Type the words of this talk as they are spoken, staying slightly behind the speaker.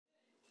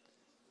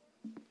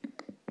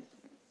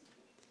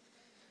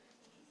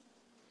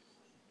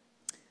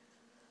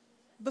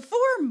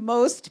Before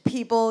most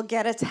people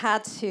get a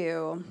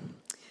tattoo,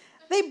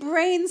 they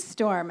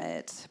brainstorm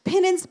it,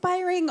 pin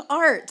inspiring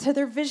art to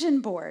their vision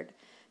board.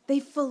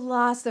 They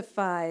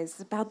philosophize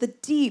about the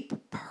deep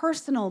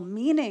personal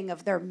meaning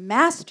of their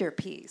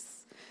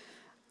masterpiece,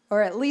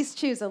 or at least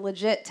choose a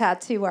legit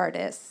tattoo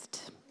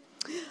artist.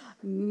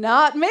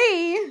 Not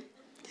me.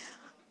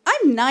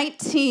 I'm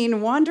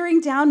 19,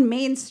 wandering down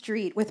Main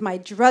Street with my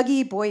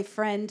druggy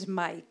boyfriend,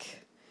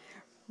 Mike.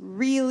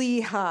 Really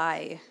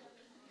high.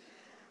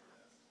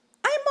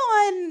 I'm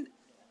on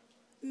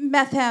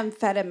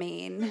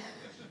methamphetamine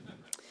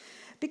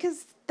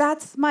because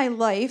that's my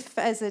life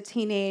as a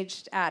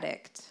teenage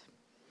addict.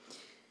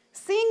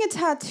 Seeing a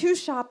tattoo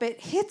shop, it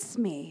hits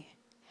me.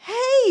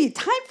 Hey,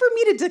 time for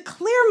me to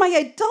declare my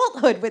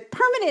adulthood with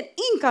permanent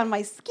ink on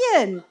my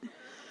skin.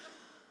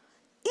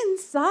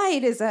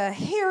 Inside is a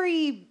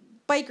hairy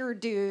biker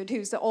dude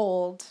who's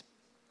old,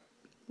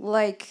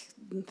 like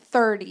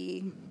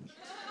 30.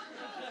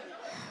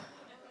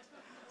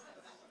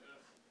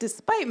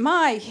 Despite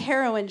my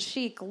heroin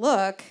chic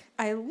look,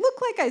 I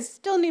look like I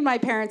still need my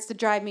parents to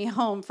drive me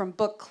home from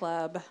book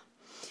club.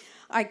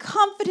 I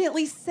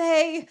confidently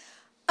say,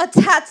 a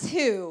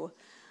tattoo.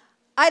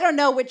 I don't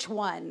know which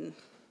one.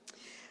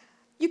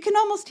 You can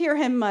almost hear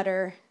him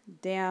mutter,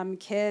 damn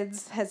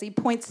kids, as he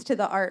points to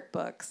the art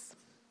books.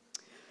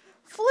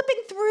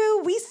 Flipping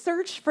through, we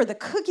search for the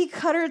cookie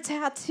cutter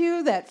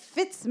tattoo that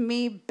fits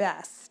me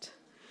best.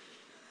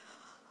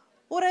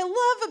 What I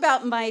love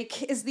about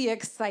Mike is the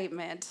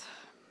excitement.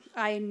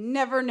 I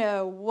never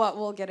know what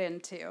we'll get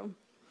into.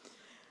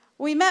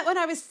 We met when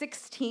I was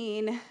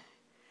 16.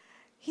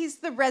 He's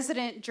the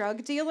resident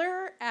drug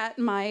dealer at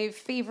my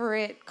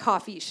favorite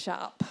coffee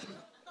shop.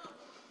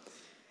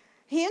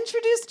 He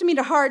introduced me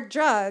to hard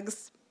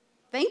drugs.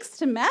 Thanks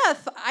to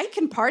meth, I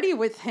can party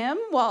with him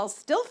while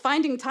still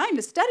finding time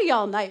to study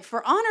all night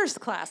for honors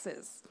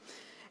classes,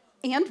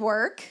 and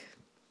work,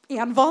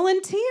 and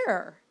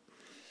volunteer.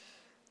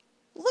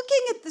 Looking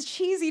at the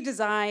cheesy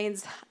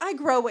designs, I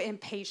grow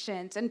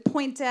impatient and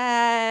point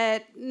at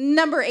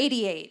number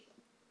 88.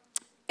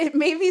 It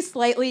made me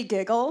slightly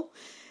giggle,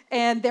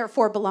 and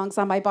therefore belongs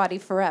on my body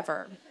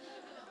forever.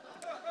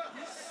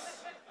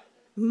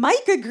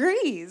 Mike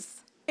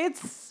agrees.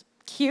 It's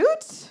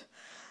cute.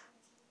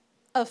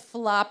 A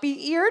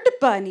floppy-eared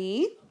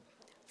bunny,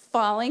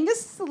 falling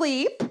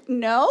asleep,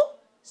 no,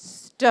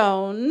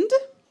 stoned,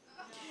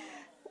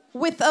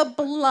 with a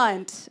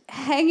blunt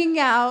hanging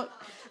out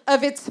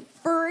of its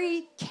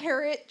furry,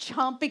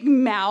 carrot-chomping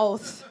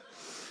mouth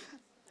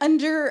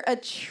under a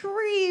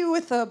tree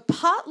with a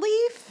pot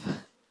leaf.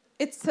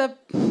 It's a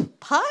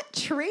pot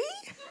tree?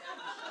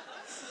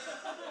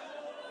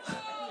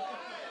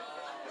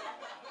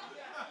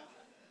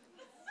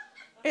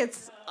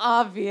 It's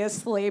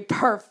obviously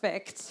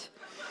perfect.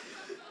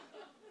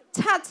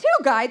 Tattoo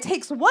guy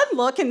takes one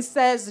look and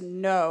says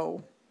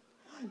no.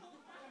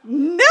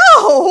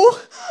 No?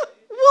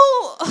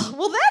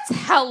 Well,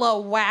 that's hella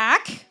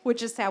whack,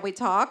 which is how we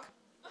talk.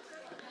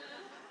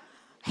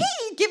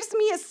 He gives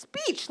me a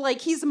speech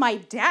like he's my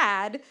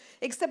dad,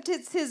 except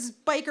it's his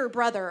biker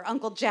brother,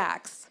 Uncle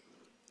Jax.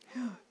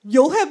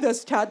 You'll have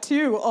this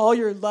tattoo all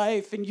your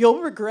life, and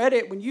you'll regret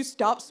it when you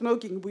stop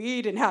smoking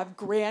weed and have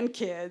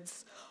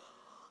grandkids.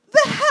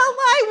 The hell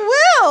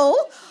I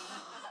will!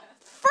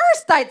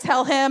 First, I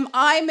tell him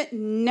I'm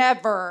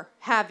never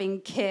having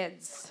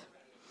kids.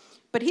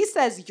 But he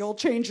says, you'll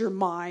change your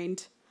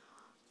mind.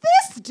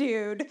 This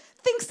dude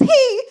thinks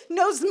he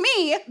knows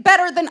me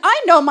better than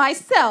I know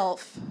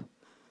myself.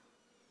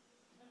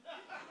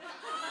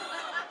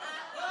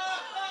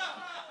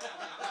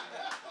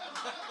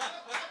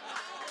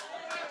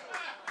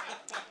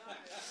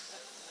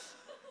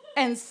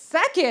 And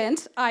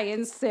second, I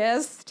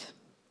insist,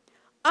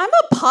 I'm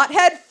a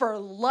pothead for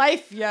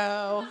life,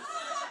 yo.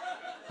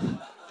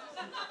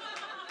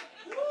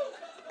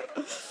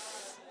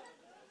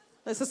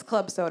 This is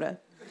club soda.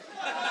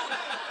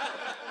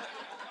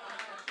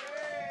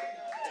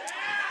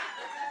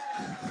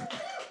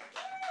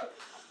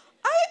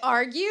 I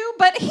argue,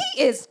 but he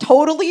is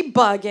totally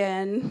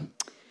bugging.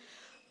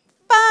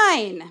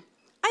 Fine.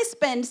 I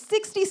spend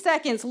 60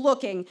 seconds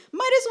looking.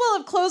 Might as well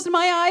have closed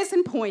my eyes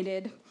and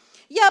pointed.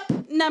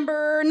 Yep,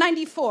 number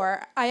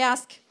 94. I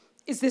ask,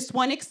 is this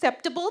one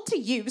acceptable to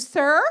you,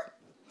 sir?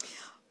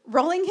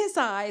 Rolling his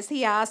eyes,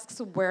 he asks,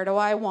 where do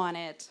I want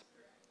it?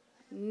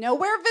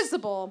 Nowhere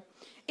visible.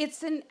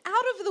 It's an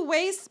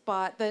out-of-the-way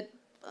spot that,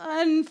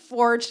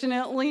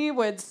 unfortunately,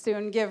 would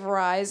soon give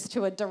rise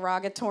to a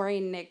derogatory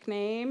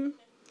nickname.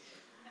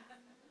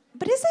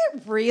 But is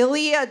it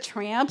really a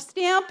tramp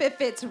stamp if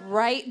it's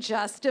right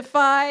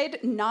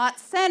justified, not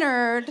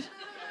centered?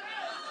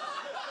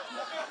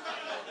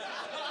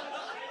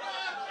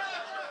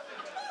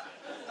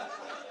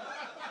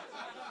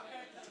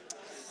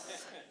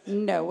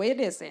 No, it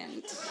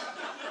isn't.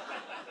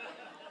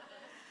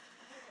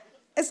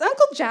 As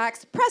Uncle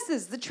Jax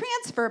presses the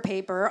transfer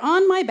paper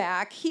on my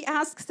back, he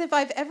asks if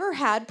I've ever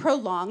had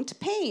prolonged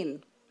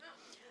pain.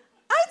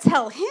 I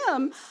tell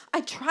him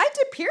I tried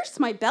to pierce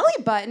my belly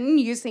button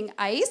using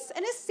ice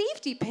and a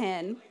safety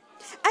pin.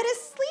 at a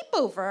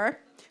sleepover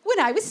when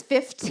I was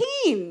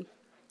 15.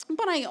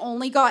 But I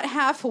only got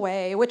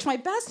halfway, which my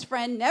best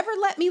friend never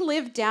let me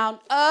live down.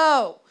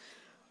 Oh,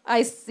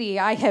 I see,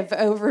 I have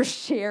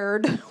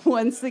overshared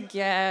once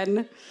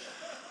again.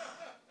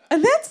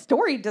 And that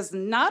story does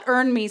not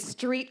earn me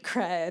street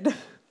cred.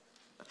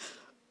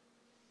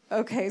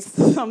 Okay,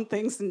 some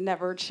things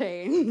never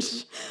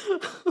change.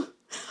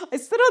 I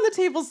sit on the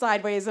table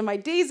sideways in my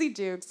Daisy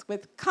Dukes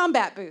with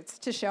combat boots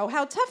to show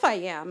how tough I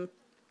am.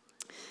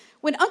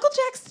 When Uncle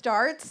Jack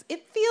starts,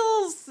 it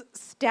feels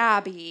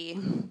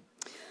stabby.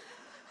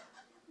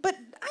 But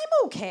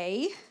I'm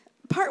okay.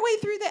 Partway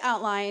through the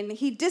outline,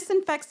 he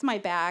disinfects my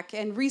back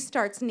and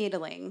restarts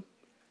needling.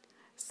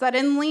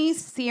 Suddenly,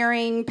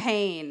 searing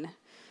pain.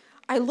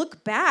 I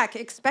look back,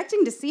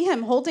 expecting to see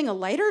him holding a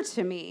lighter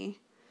to me.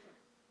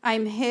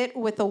 I'm hit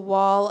with a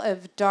wall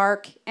of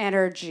dark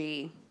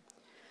energy.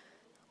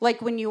 Like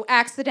when you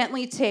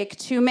accidentally take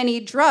too many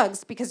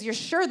drugs because you're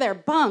sure they're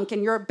bunk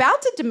and you're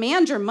about to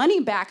demand your money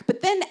back,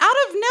 but then out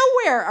of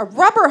nowhere, a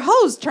rubber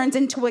hose turns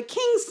into a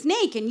king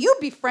snake and you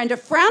befriend a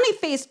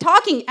frowny-faced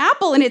talking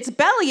apple in its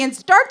belly and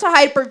start to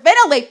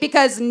hyperventilate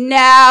because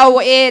now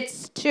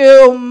it's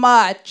too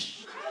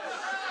much.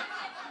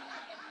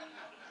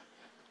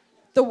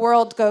 The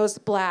world goes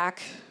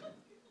black.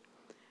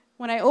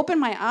 When I open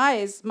my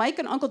eyes, Mike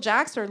and Uncle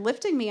Jax are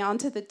lifting me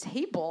onto the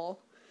table.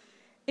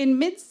 In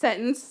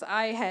mid-sentence,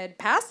 I had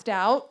passed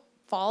out,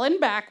 fallen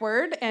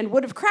backward, and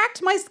would have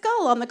cracked my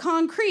skull on the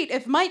concrete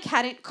if Mike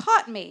hadn't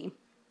caught me.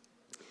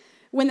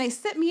 When they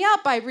sit me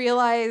up, I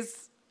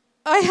realize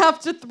I have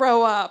to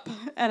throw up,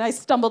 and I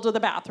stumble to the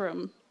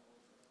bathroom.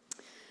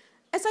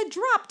 As I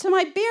drop to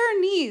my bare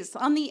knees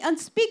on the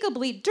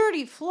unspeakably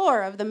dirty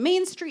floor of the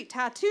Main Street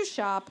tattoo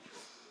shop,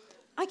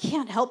 I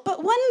can't help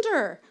but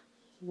wonder,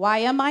 why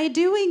am I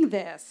doing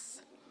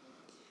this?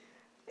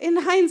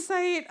 In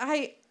hindsight,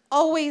 I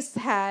always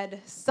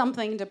had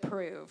something to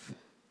prove.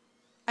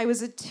 I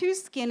was a too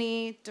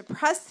skinny,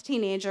 depressed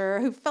teenager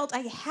who felt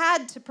I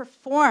had to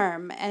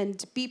perform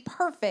and be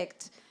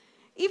perfect,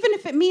 even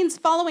if it means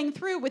following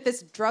through with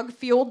this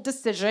drug-fueled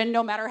decision,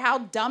 no matter how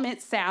dumb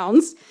it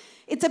sounds.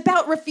 It's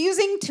about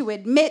refusing to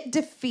admit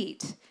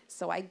defeat.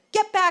 So I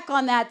get back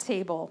on that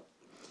table.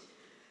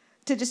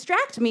 To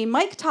distract me,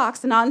 Mike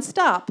talks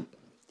nonstop,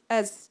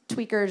 as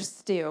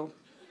tweakers do.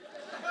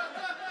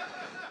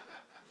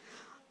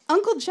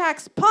 Uncle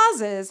Jax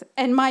pauses,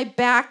 and my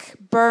back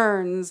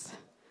burns.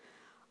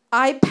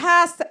 I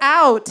pass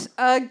out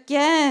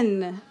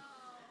again.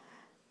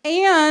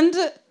 And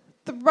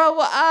throw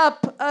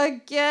up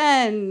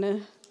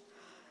again.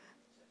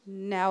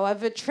 Now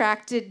I've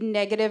attracted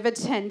negative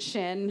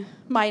attention,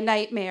 my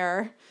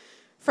nightmare,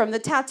 from the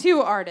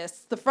tattoo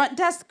artists, the front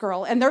desk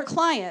girl, and their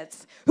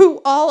clients,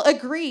 who all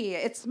agree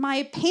it's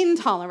my pain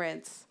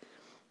tolerance.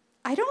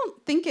 I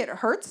don't think it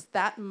hurts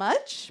that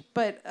much,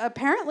 but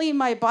apparently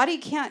my body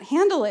can't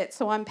handle it,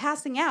 so I'm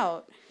passing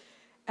out.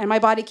 And my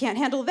body can't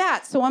handle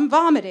that, so I'm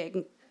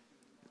vomiting.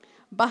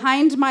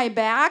 Behind my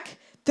back,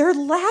 they're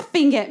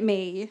laughing at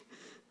me.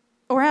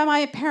 Or am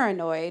I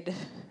paranoid?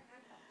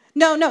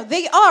 No,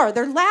 they are.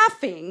 They're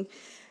laughing.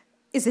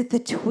 Is it the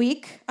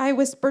tweak? I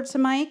whispered to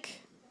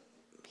Mike.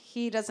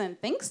 He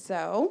doesn't think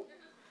so.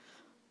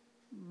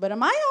 But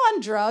am I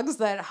on drugs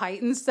that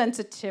heighten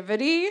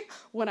sensitivity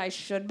when I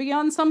should be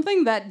on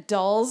something that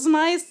dulls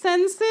my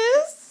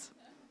senses?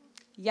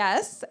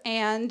 Yes,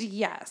 and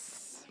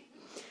yes.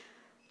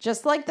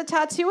 Just like the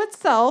tattoo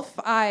itself,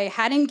 I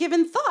hadn't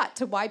given thought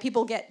to why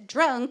people get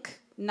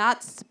drunk,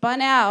 not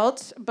spun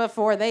out,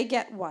 before they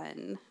get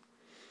one.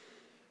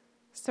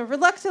 So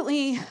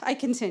reluctantly, I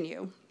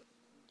continue.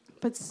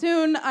 But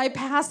soon I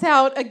pass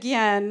out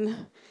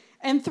again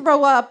and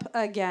throw up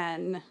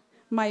again.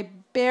 My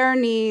bare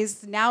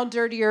knees, now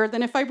dirtier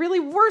than if I really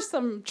were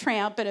some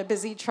tramp at a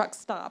busy truck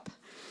stop.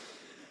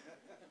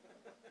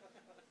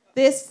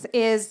 This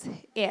is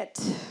it.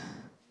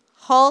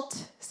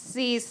 Halt,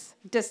 cease,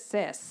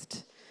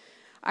 desist.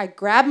 I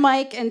grab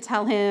Mike and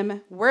tell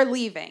him we're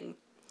leaving.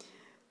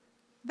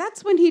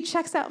 That's when he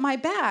checks out my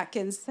back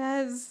and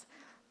says,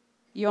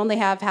 "You only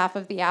have half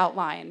of the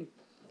outline."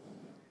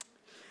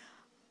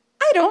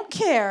 I don't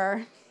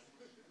care.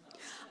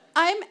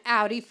 I'm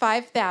Audi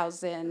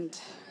 5000.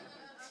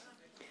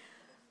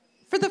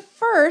 For the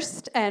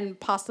first and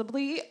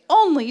possibly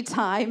only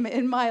time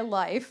in my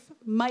life,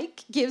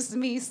 Mike gives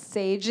me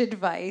sage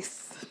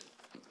advice.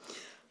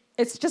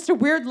 It's just a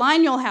weird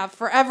line you'll have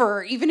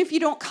forever. Even if you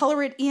don't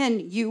color it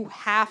in, you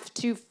have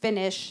to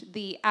finish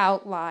the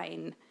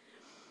outline.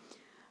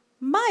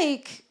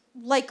 Mike,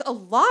 like a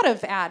lot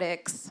of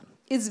addicts,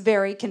 is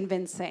very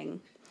convincing.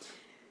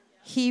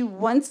 He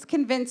once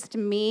convinced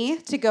me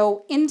to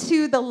go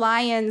into the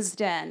lion's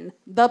den,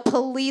 the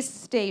police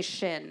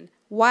station,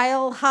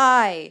 while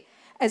high,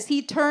 as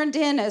he turned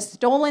in a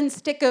stolen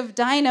stick of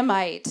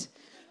dynamite,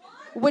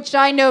 which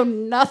I know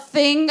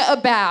nothing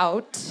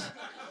about.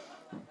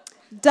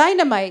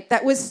 Dynamite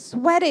that was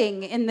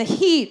sweating in the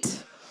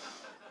heat.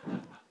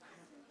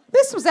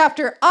 This was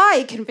after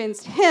I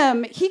convinced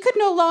him he could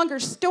no longer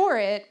store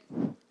it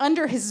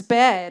under his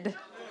bed.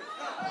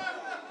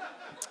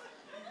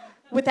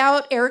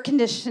 without air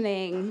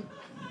conditioning,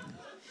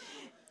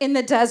 in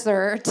the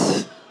desert.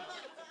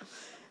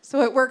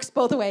 So it works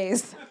both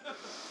ways.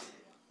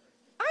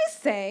 I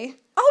say,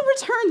 I'll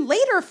return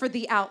later for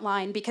the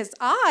outline because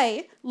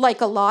I, like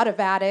a lot of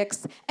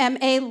addicts, am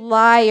a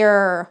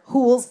liar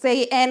who will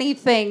say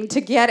anything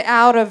to get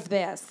out of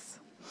this.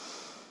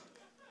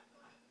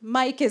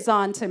 Mike is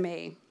on to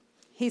me.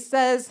 He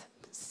says,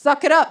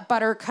 "Suck it up,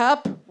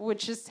 Buttercup,"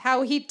 which is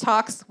how he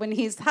talks when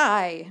he's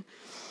high.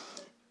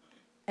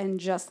 And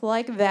just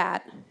like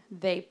that,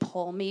 they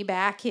pull me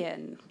back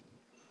in.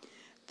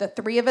 The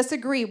three of us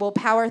agree we'll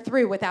power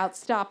through without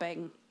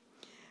stopping.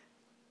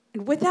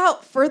 And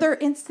without further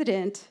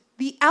incident,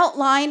 the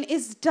outline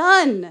is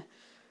done.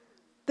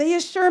 They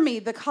assure me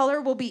the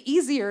color will be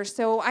easier,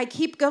 so I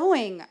keep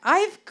going.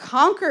 I've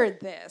conquered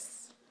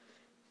this.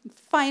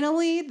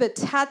 Finally, the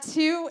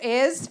tattoo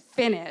is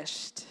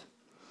finished.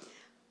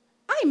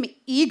 I'm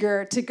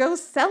eager to go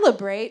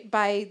celebrate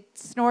by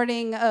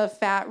snorting a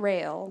fat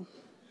rail.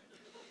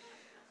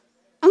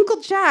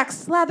 Uncle Jack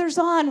slathers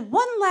on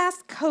one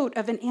last coat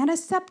of an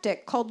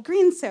antiseptic called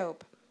green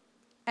soap.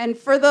 And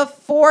for the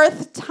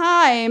fourth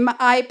time,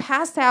 I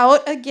pass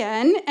out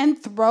again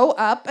and throw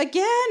up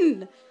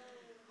again.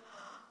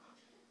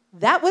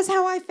 That was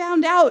how I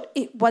found out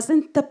it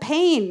wasn't the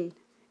pain.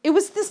 It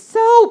was the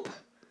soap.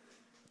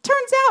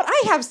 Turns out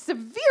I have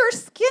severe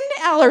skin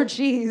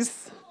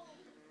allergies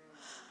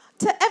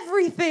to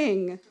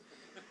everything.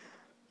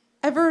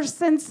 Ever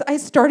since I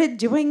started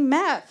doing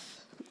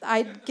meth,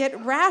 I'd get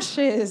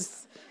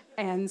rashes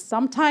and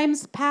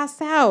sometimes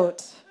pass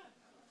out.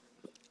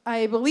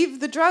 I believe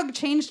the drug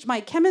changed my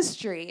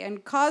chemistry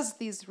and caused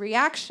these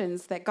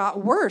reactions that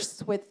got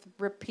worse with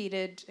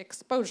repeated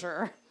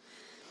exposure.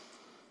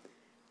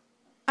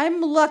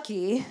 I'm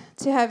lucky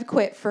to have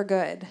quit for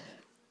good.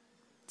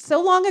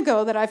 So long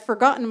ago that I've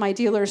forgotten my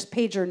dealer's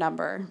pager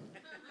number.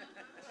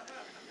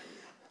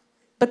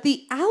 But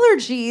the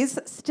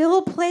allergies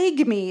still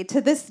plague me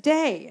to this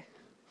day,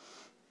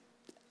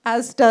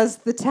 as does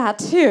the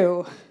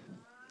tattoo.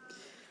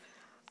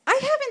 I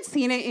haven't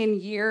seen it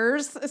in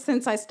years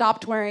since I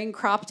stopped wearing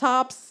crop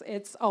tops.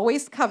 It's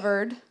always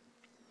covered.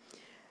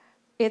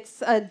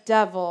 It's a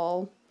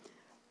devil,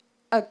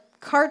 a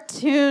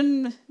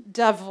cartoon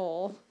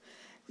devil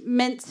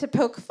meant to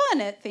poke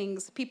fun at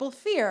things people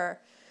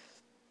fear.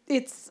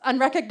 It's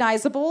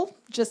unrecognizable,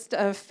 just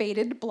a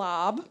faded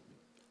blob.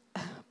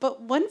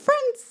 But one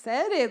friend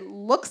said it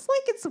looks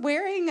like it's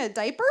wearing a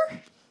diaper.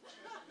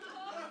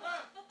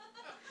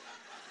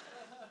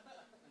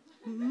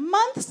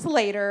 Months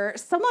later,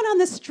 someone on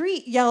the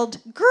street yelled,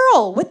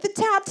 "Girl with the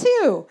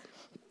tattoo."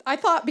 I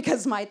thought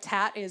because my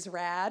tat is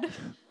rad.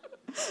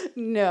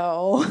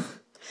 No.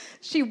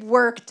 She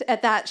worked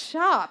at that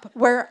shop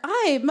where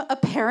I'm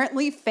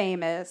apparently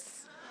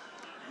famous.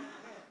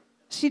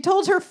 She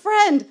told her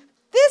friend,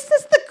 "This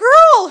is the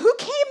girl who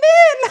came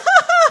in."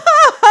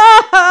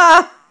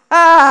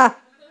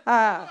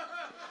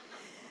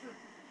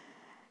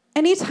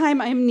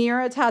 Anytime I'm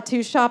near a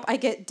tattoo shop, I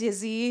get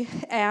dizzy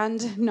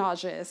and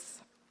nauseous,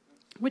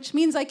 which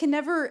means I can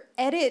never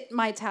edit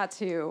my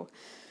tattoo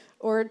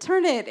or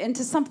turn it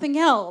into something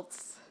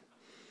else.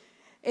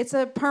 It's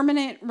a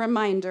permanent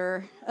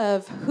reminder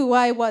of who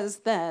I was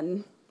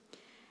then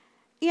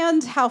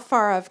and how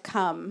far I've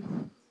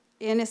come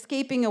in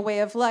escaping a way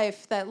of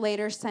life that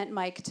later sent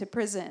Mike to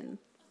prison.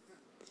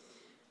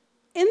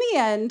 In the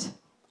end,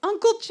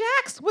 Uncle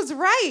Jax was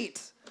right.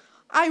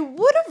 I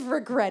would have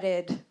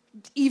regretted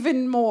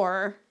even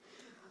more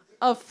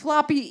a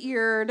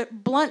floppy-eared,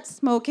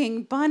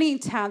 blunt-smoking bunny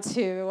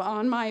tattoo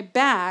on my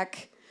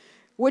back,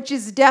 which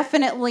is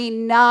definitely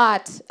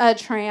not a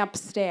tramp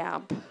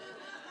stamp.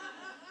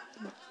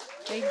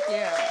 Thank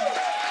you.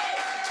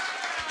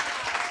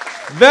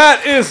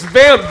 That is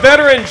Vamp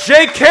veteran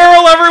J.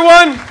 Carrol,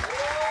 everyone.